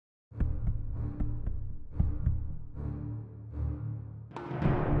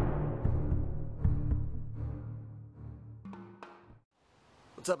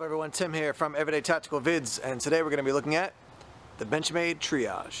What's up everyone, Tim here from Everyday Tactical Vids, and today we're going to be looking at the Benchmade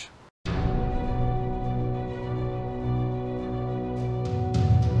Triage.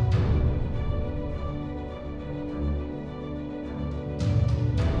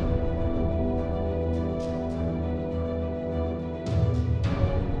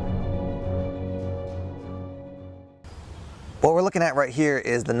 What we're looking at right here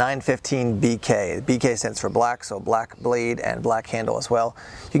is the 915 BK. BK stands for black, so black blade and black handle as well.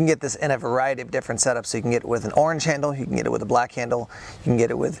 You can get this in a variety of different setups. So you can get it with an orange handle, you can get it with a black handle, you can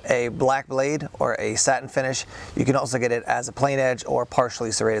get it with a black blade or a satin finish. You can also get it as a plain edge or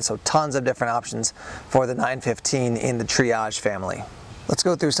partially serrated. So tons of different options for the 915 in the Triage family. Let's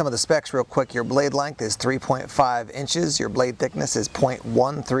go through some of the specs real quick. Your blade length is 3.5 inches. Your blade thickness is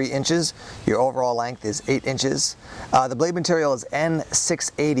 0.13 inches. Your overall length is 8 inches. The blade material is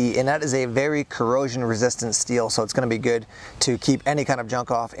N680, and that is a very corrosion resistant steel, so it's going to be good to keep any kind of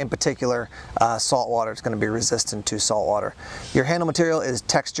junk off. In particular, salt water. It's going to be resistant to salt water. Your handle material is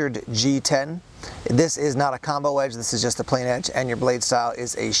textured G10. This is not a combo edge, this is just a plain edge, and your blade style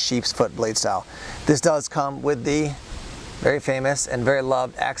is a sheep's foot blade style. This does come with the very famous and very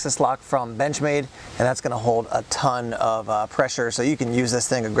loved axis lock from Benchmade, and that's going to hold a ton of pressure, so you can use this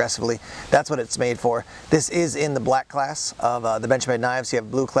thing aggressively. That's what it's made for. This is in the black class of the Benchmade knives. You have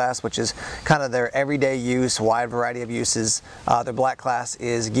blue class, which is kind of their everyday use, wide variety of uses. Their black class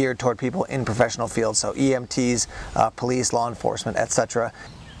is geared toward people in professional fields, so EMTs, police, law enforcement, etc.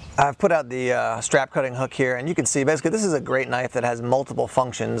 I've put out the strap cutting hook here, and you can see basically this is a great knife that has multiple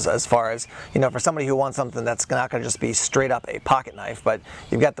functions as far as, you know, for somebody who wants something that's not going to just be straight up a pocket knife, but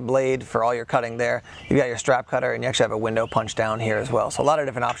you've got the blade for all your cutting there, you've got your strap cutter, and you actually have a window punch down here as well. So a lot of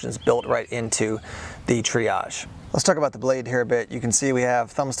different options built right into the Triage. Let's talk about the blade here a bit. You can see we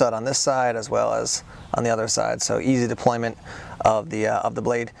have thumb stud on this side as well as on the other side, so easy deployment of the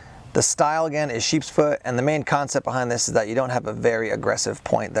blade. The style again is sheep's foot, and the main concept behind this is that you don't have a very aggressive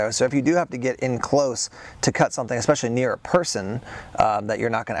point there. So if you do have to get in close to cut something, especially near a person, that you're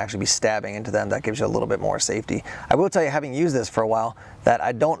not going to actually be stabbing into them, that gives you a little bit more safety. I will tell you, having used this for a while, that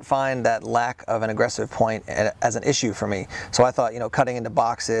I don't find that lack of an aggressive point as an issue for me. So I thought, you know, cutting into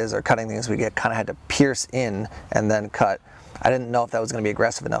boxes or cutting things we kind of had to pierce in and then cut. I didn't know if that was going to be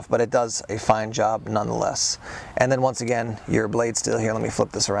aggressive enough, but it does a fine job nonetheless. And then once again, your blade steel here, let me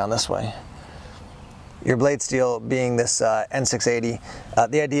flip this around this way. Your blade steel being this N680,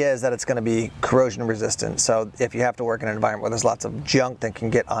 the idea is that it's going to be corrosion resistant. So if you have to work in an environment where there's lots of junk that can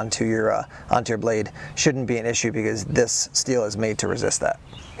get onto your blade, shouldn't be an issue because this steel is made to resist that.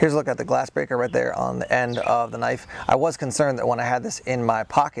 Here's a look at the glass breaker right there on the end of the knife. I was concerned that when I had this in my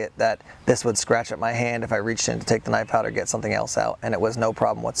pocket that this would scratch up my hand if I reached in to take the knife out or get something else out, and it was no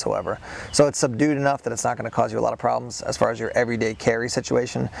problem whatsoever. So it's subdued enough that it's not going to cause you a lot of problems as far as your everyday carry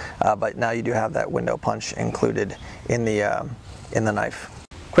situation, but now you do have that window punch included in the knife.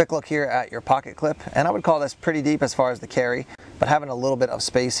 Quick look here at your pocket clip, and I would call this pretty deep as far as the carry, but having a little bit of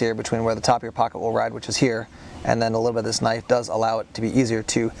space here between where the top of your pocket will ride, which is here, and then a little bit of this knife does allow it to be easier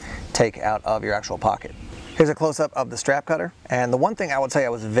to take out of your actual pocket. Here's a close-up of the strap cutter, and the one thing I would tell you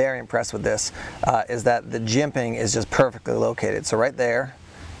I was very impressed with this is that the jimping is just perfectly located. So right there,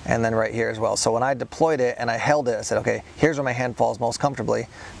 and then right here as well. So when I deployed it and I held it, I said, okay, here's where my hand falls most comfortably.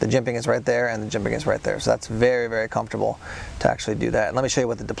 The jimping is right there and the jimping is right there. So that's very, very comfortable to actually do that. And let me show you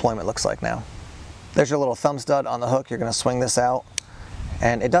what the deployment looks like now. There's your little thumb stud on the hook. You're going to swing this out,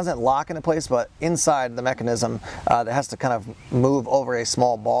 and it doesn't lock into place, but inside the mechanism that has to kind of move over a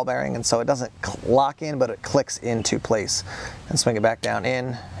small ball bearing, and so it doesn't lock in, but it clicks into place. And swing it back down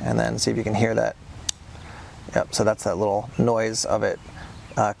in, and then see if you can hear that. Yep, so that's that little noise of it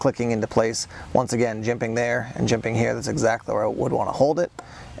clicking into place. Once again, jimping there and jimping here, that's exactly where I would want to hold it.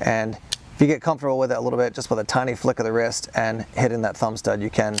 And if you get comfortable with it a little bit, just with a tiny flick of the wrist and hitting that thumb stud,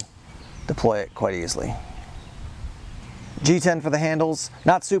 you can deploy it quite easily. G10 for the handles,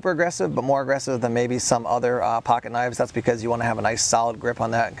 not super aggressive, but more aggressive than maybe some other pocket knives. That's because you want to have a nice solid grip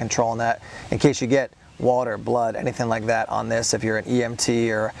on that and control on that in case you get water, blood, anything like that on this. If you're an EMT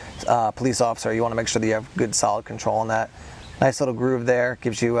or police officer, you want to make sure that you have good solid control on that. Nice little groove there,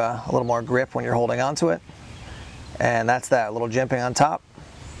 gives you a little more grip when you're holding onto it. And that's that little jimping on top.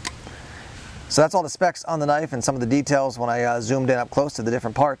 So that's all the specs on the knife and some of the details when I zoomed in up close to the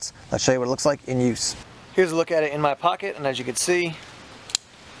different parts. Let's show you what it looks like in use. Here's a look at it in my pocket, and as you can see,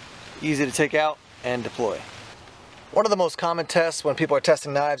 easy to take out and deploy. One of the most common tests when people are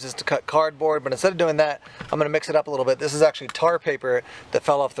testing knives is to cut cardboard, but instead of doing that, I'm going to mix it up a little bit. This is actually tar paper that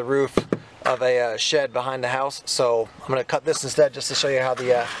fell off the roof of a shed behind the house, so I'm going to cut this instead just to show you how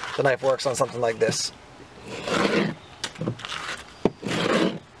the knife works on something like this.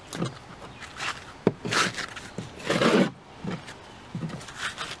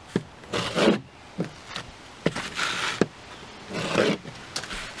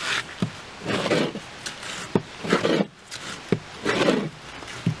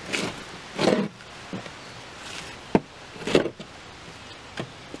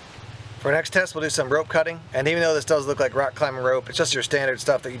 For our next test, we'll do some rope cutting, and even though this does look like rock climbing rope, it's just your standard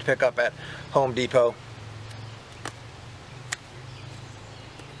stuff that you'd pick up at Home Depot.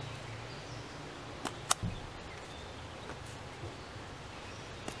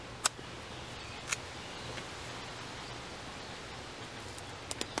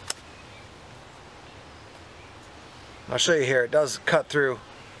 I'll show you here, it does cut through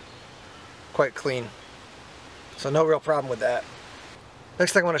quite clean, so no real problem with that.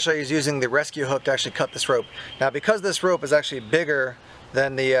 Next thing I want to show you is using the rescue hook to actually cut this rope. Now, because this rope is actually bigger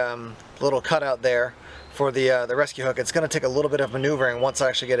than the little cutout there for the rescue hook, it's going to take a little bit of maneuvering once I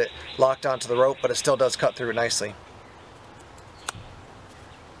actually get it locked onto the rope, but it still does cut through nicely.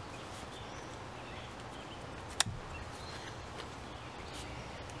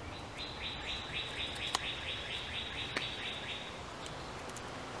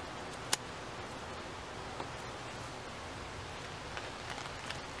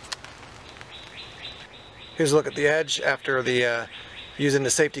 Here's a look at the edge after the using the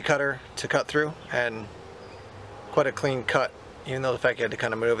safety cutter to cut through, and quite a clean cut, even though the fact you had to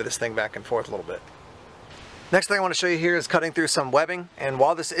kind of maneuver this thing back and forth a little bit. Next thing I want to show you here is cutting through some webbing, and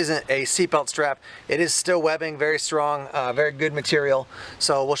while this isn't a seatbelt strap, it is still webbing, very strong, very good material.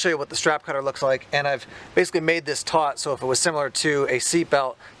 So we'll show you what the strap cutter looks like, and I've basically made this taut, so if it was similar to a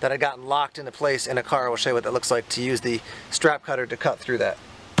seatbelt that had gotten locked into place in a car, we'll show you what that looks like to use the strap cutter to cut through that.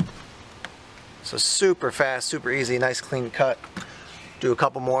 So super fast, super easy, nice clean cut. Do a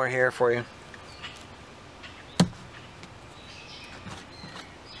couple more here for you.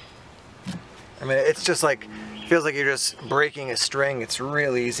 I mean, it's just like, feels like you're just breaking a string. It's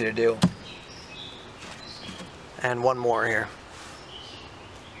really easy to do. And one more here.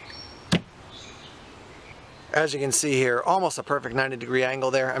 As you can see here, almost a perfect 90-degree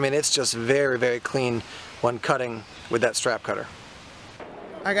angle there. I mean, it's just very, very clean when cutting with that strap cutter.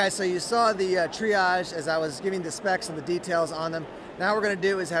 Alright guys, so you saw the triage as I was giving the specs and the details on them. Now what we're going to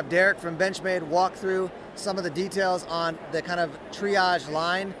do is have Derek from Benchmade walk through some of the details on the kind of triage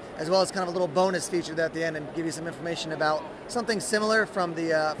line, as well as kind of a little bonus feature there at the end, and give you some information about something similar from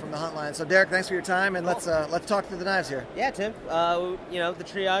the hunt line. So Derek, thanks for your time, and let's talk through the knives here. Yeah, Tim. You know, the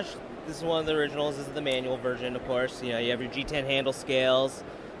triage, this is one of the originals. This is the manual version, of course. You know, you have your G10 handle scales.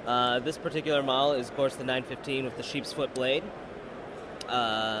 This particular model is, of course, the 915 with the sheep's foot blade.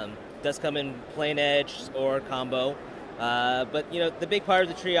 Does come in plain edge or combo, but you know, the big part of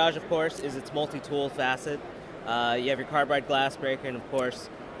the triage, of course, is its multi-tool facet. You have your carbide glass breaker, and of course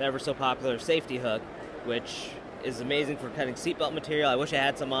the ever so popular safety hook, which is amazing for cutting seatbelt material. I wish I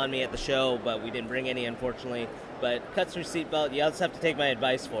had some on me at the show, but we didn't bring any, unfortunately. But cuts through seatbelt, you also have to take my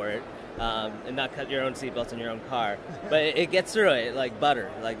advice for it, and not cut your own seatbelts in your own car. But it gets through it like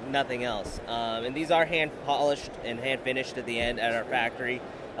butter, like nothing else. And these are hand polished and hand finished at the end at our factory.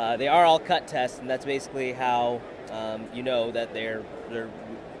 They are all cut tests, and that's basically how you know that they're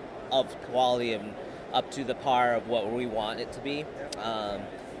of quality and up to the par of what we want it to be.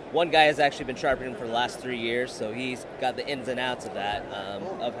 One guy has actually been sharpening for the last 3 years, so he's got the ins and outs of that,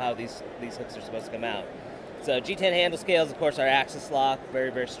 of how these hooks are supposed to come out. So G10 handle scales, of course, are axis lock, very,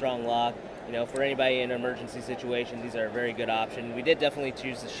 very strong lock. You know, for anybody in an emergency situation, these are a very good option. We did definitely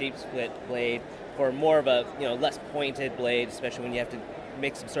choose the sheep's foot blade for more of a, you know, less pointed blade, especially when you have to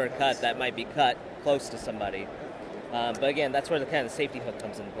make some sort of cut that might be cut close to somebody. But again, that's where the kind of safety hook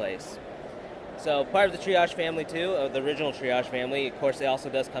comes into place. So part of the triage family too, the original triage family, of course, it also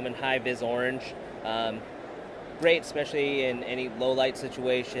does come in high vis orange. Great, especially in any low light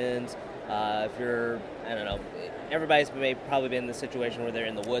situations. If you're, I don't know, everybody's probably been in the situation where they're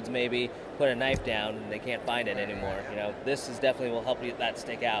in the woods, maybe put a knife down and they can't find it anymore. You know, this is definitely will help you that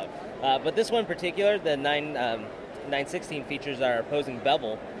stick out. But this one in particular, the 916 features our opposing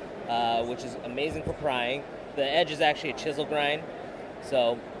bevel, which is amazing for prying. The edge is actually a chisel grind,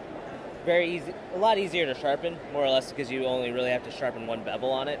 so very easy, a lot easier to sharpen, more or less, because you only really have to sharpen one bevel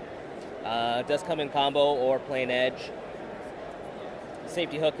on it. It does come in combo or plain edge.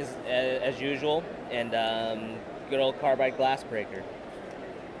 Safety hook is as usual, and good old carbide glass breaker.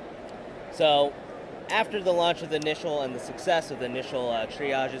 So after the launch of the initial and the success of the initial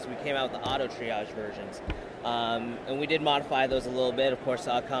triages, we came out with the auto triage versions. And we did modify those a little bit, of course,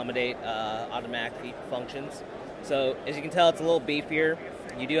 to accommodate automatic functions. So as you can tell, it's a little beefier.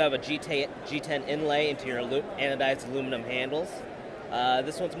 You do have a G10 inlay into your anodized aluminum handles.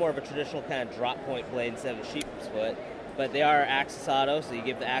 This one's more of a traditional kind of drop point blade instead of a sheep's foot. but they are axis auto, so you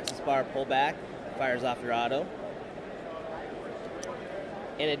give the axis bar a pull back, it fires off your auto.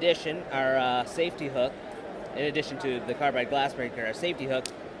 In addition, our safety hook, in addition to the carbide glass breaker, our safety hook,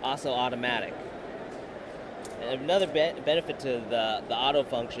 also automatic. And another benefit to the auto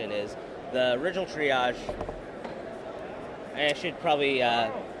function is the original Triage. I should probably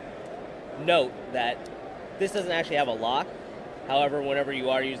note that this doesn't actually have a lock. However, whenever you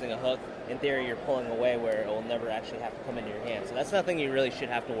are using a hook, in theory you're pulling away where it will never actually have to come into your hand. So that's nothing you really should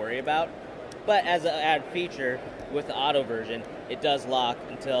have to worry about. But as an added feature with the auto version, it does lock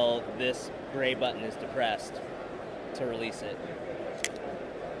until this gray button is depressed to release it.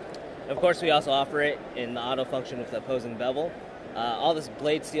 Of course, we also offer it in the auto function with the opposing bevel. All this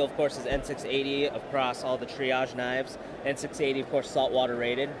blade steel, of course, is N680 across all the Triage knives. N680, of course, saltwater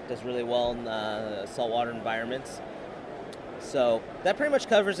rated, does really well in saltwater environments. So that pretty much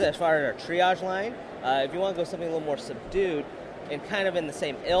covers it as far as our Triage line. If you want to go something a little more subdued and kind of in the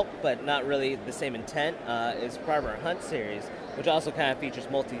same ilk, but not really the same intent, is part of our Hunt series, which also kind of features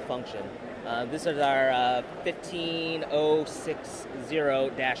multi-function. This is our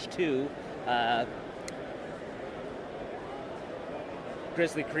 15060-2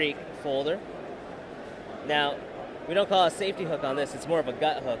 Grizzly Creek folder. Now, we don't call it a safety hook on this, it's more of a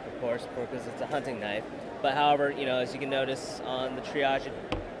gut hook, of course, because it's a hunting knife. But however, you know, as you can notice on the Triage, it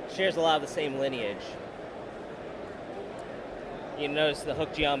shares a lot of the same lineage. You notice the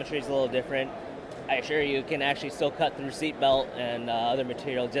hook geometry is a little different. I assure you, can actually still cut through seat belt and other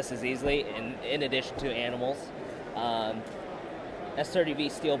material just as easily, in addition to animals. S30V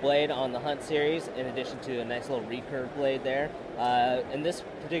steel blade on the Hunt series, in addition to a nice little recurve blade there. In this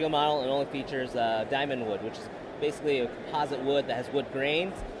particular model, it only features diamond wood, which is basically a composite wood that has wood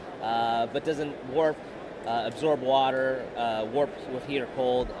grains, but doesn't warp, absorb water, warp with heat or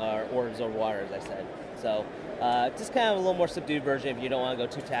cold, or absorb water, as I said. So just kind of a little more subdued version if you don't want to go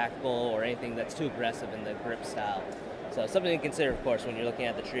too tactical or anything that's too aggressive in the grip style. So something to consider, of course, when you're looking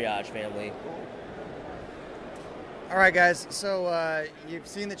at the Triage family. All right, guys, so you've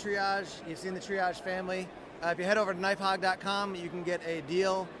seen the Triage, you've seen the Triage family. If you head over to knifehog.com, you can get a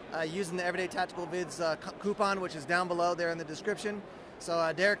deal using the Everyday Tactical Vids coupon, which is down below there in the description.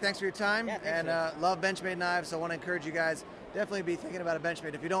 So Derek, thanks for your time, and love Benchmade knives, so I want to encourage you guys, definitely be thinking about a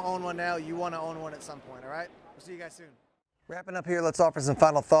Benchmade. If you don't own one now, you want to own one at some point, all right? We'll see you guys soon. Wrapping up here, let's offer some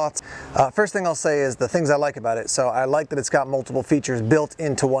final thoughts. First thing I'll say is the things I like about it. So I like that it's got multiple features built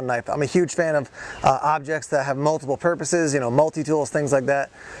into one knife. I'm a huge fan of objects that have multiple purposes, you know, multi-tools, things like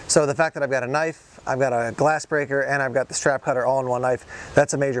that. So the fact that I've got a knife, I've got a glass breaker, and I've got the strap cutter all in one knife,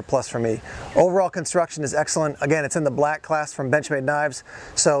 that's a major plus for me. Overall construction is excellent. Again, it's in the black class from Benchmade Knives,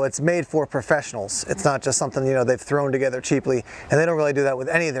 so it's made for professionals. It's not just something, you know, they've thrown together cheaply, and they don't really do that with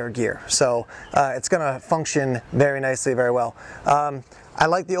any of their gear. So it's gonna function very nicely, very well. I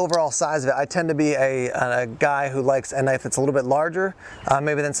like the overall size of it. I tend to be a guy who likes a knife that's a little bit larger,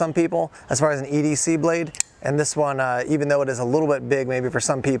 maybe than some people, as far as an EDC blade. And this one, even though it is a little bit big maybe for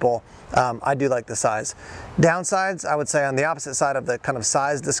some people, I do like the size. Downsides, I would say on the opposite side of the kind of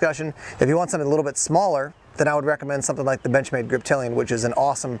size discussion, if you want something a little bit smaller, then I would recommend something like the Benchmade Griptilian, which is an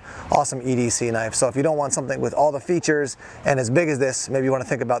awesome EDC knife. So if you don't want something with all the features and as big as this, maybe you want to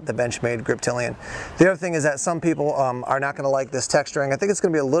think about the Benchmade Griptilian. The other thing is that some people are not going to like this texturing. I think it's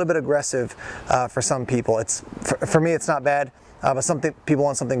going to be a little bit aggressive for some people. For me, it's not bad. But people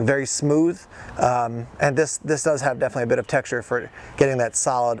want something very smooth, and this does have definitely a bit of texture for getting that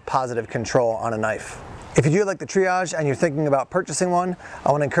solid, positive control on a knife. If you do like the Triage and you're thinking about purchasing one,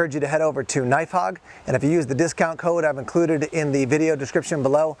 I want to encourage you to head over to Knife Hog, and if you use the discount code I've included in the video description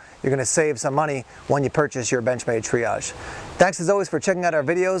below, you're going to save some money when you purchase your Benchmade Triage. Thanks as always for checking out our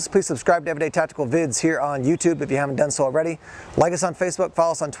videos. Please subscribe to Everyday Tactical Vids here on YouTube if you haven't done so already. Like us on Facebook,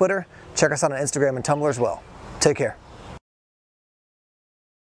 follow us on Twitter, check us out on Instagram and Tumblr as well. Take care.